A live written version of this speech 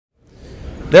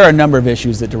There are a number of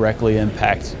issues that directly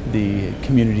impact the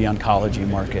community oncology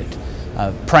market,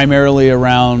 primarily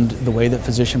around the way that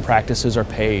physician practices are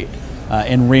paid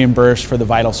and reimbursed for the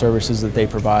vital services that they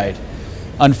provide.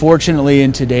 Unfortunately,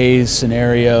 in today's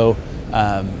scenario,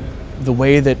 the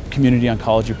way that community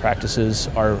oncology practices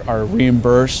are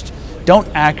reimbursed don't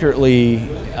accurately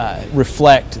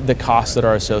reflect the costs that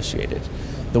are associated.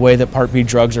 The way that Part B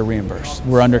drugs are reimbursed.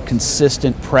 We're under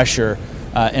consistent pressure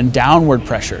and downward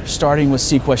pressure, starting with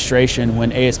sequestration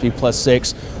when ASP plus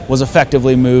 6 was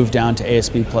effectively moved down to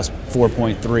ASP plus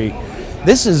 4.3.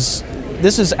 This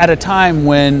is at a time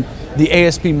when the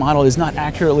ASP model is not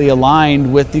accurately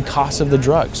aligned with the cost of the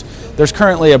drugs. There's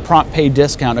currently a prompt pay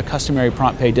discount, a customary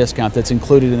prompt pay discount that's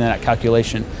included in that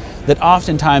calculation that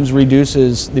oftentimes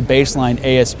reduces the baseline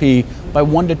ASP by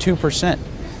 1 to 2%.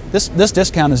 This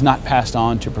discount is not passed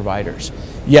on to providers.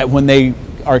 Yet when they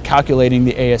are calculating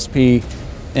the ASP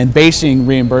and basing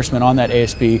reimbursement on that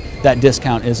ASP, that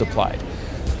discount is applied.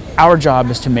 Our job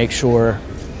is to make sure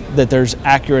that there's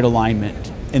accurate alignment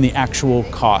in the actual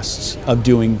costs of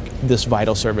doing this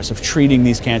vital service, of treating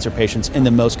these cancer patients in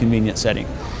the most convenient setting.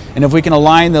 And if we can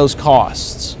align those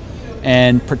costs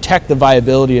and protect the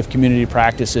viability of community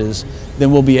practices,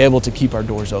 then we'll be able to keep our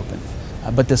doors open.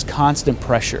 But this constant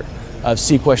pressure of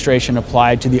sequestration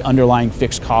applied to the underlying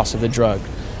fixed cost of the drug,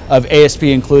 of ASP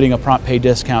including a prompt pay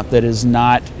discount that is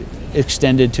not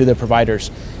extended to the providers,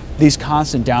 these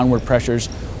constant downward pressures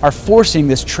are forcing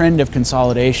this trend of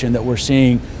consolidation that we're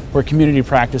seeing where community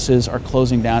practices are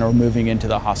closing down or moving into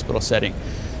the hospital setting.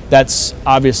 That's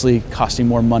obviously costing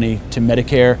more money to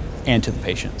Medicare and to the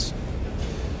patients.